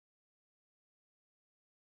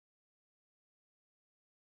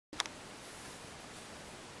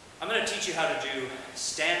I'm going to teach you how to do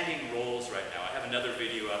standing rolls right now. I have another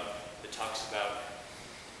video up that talks about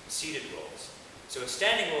seated rolls. So a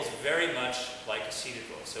standing roll is very much like a seated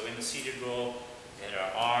roll. So in the seated roll, get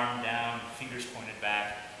our arm down, fingers pointed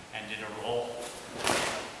back, and did a roll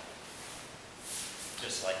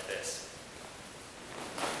just like this.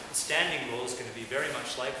 The standing roll is going to be very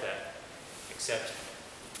much like that, except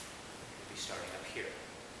we'll be starting up here.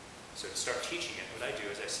 So to start teaching it, what I do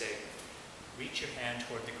is I say, reach your hand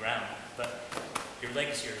toward the ground, but your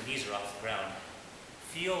legs, your knees are off the ground.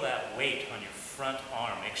 Feel that weight on your front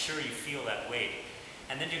arm. Make sure you feel that weight.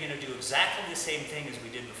 And then you're going to do exactly the same thing as we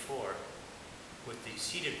did before with the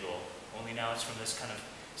seated roll, only now it's from this kind of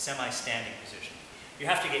semi-standing position. You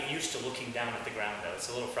have to get used to looking down at the ground, though. It's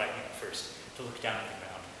a little frightening at first to look down at the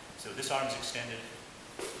ground. So this arm's extended,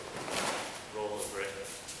 roll over it.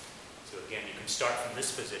 So again, you can start from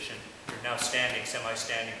this position. You're now standing,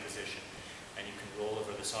 semi-standing position, and you can roll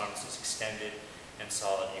over this arm. This is extended and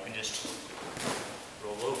solid. You can just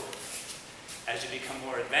roll over. As you become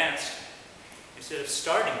more advanced, instead of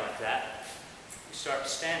starting like that, you start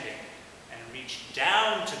standing and reach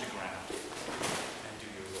down to the ground and do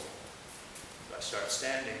your roll. So I start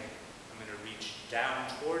standing, I'm going to reach down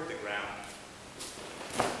toward the ground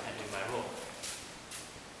and do my roll.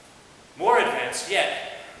 More advanced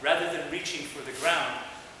yet, rather than reaching for the ground,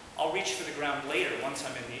 I'll reach for the ground later once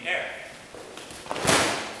I'm in the air.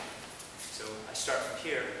 So I start from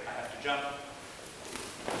here, I have to jump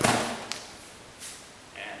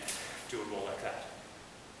and do a roll like that.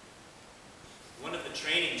 One of the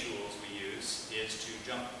training tools we use is to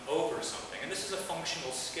jump over something, and this is a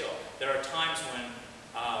functional skill. There are times when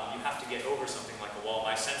you have to get over something like a wall.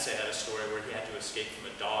 My sensei had a story where he had to escape from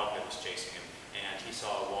a dog that was chasing him, and he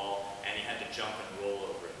saw a wall and he had to jump and roll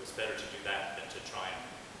over it. It was better to do that than to try and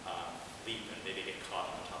leap and maybe get caught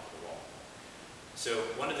on the top of the wall. So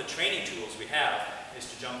one of the training tools we have is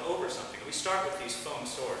to jump over something. We start with these foam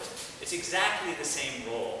swords. It's exactly the same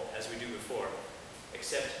roll as we do before,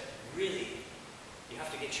 except really you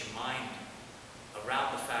have to get your mind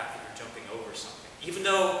around the fact that you're jumping over something. Even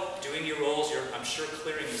though doing your rolls, you're, I'm sure,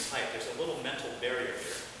 clearing this height, there's a little mental barrier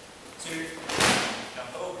here. So you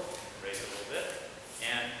jump over, raise it a little bit,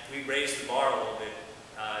 and we raise the bar a little bit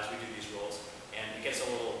as we do these rolls, and it gets a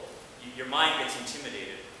little, your mind gets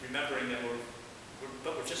intimidated, remembering that we're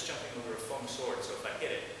just jumping over a foam sword, so if I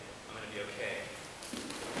hit it, I'm going to be okay.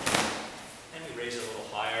 And we raise it a little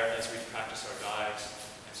higher as we practice our dives,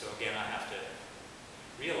 and so again I have to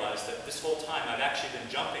realize that this whole time I've actually been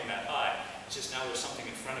jumping that high. It's just now there's something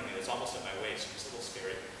in front of me that's almost at my waist. It's a little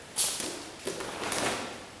scary.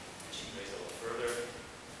 She can raise it a little further.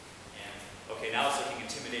 And okay, now it's looking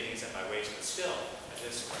intimidating. It's at my waist, but still, I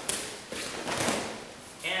just.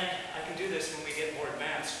 And I can do this when we get more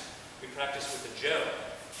advanced. We practice with a jo.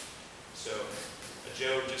 So a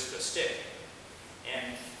jo, just a stick.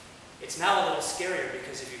 And it's now a little scarier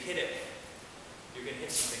because if you hit it, you're going to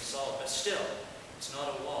hit something solid, but still. It's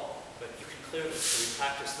not a wall, but you can clear this. So we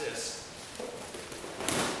practice this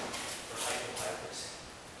for hypohypers.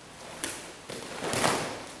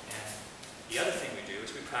 And the other thing we do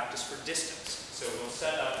is we practice for distance. So we'll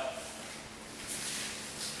set up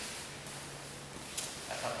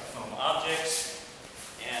a couple of foam objects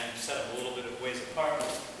and set up a little bit of ways apart.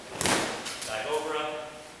 Dive over them.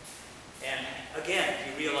 And again,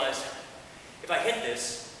 you realize if I hit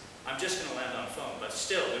this, I'm just going to land on foam, but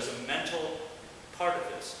still there's a mental part of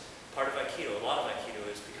this, part of Aikido, a lot of Aikido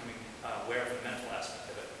is becoming aware of the mental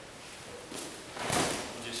aspect of it.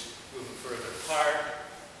 We'll just move it further apart,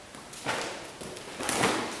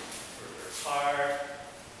 further apart,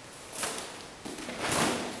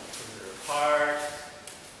 further apart.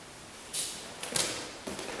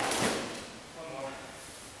 One more.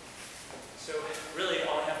 So really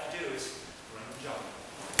all I have to do is run and jump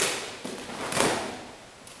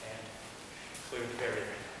and clear the barrier.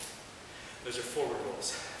 Those are forward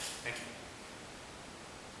rolls. Thank you.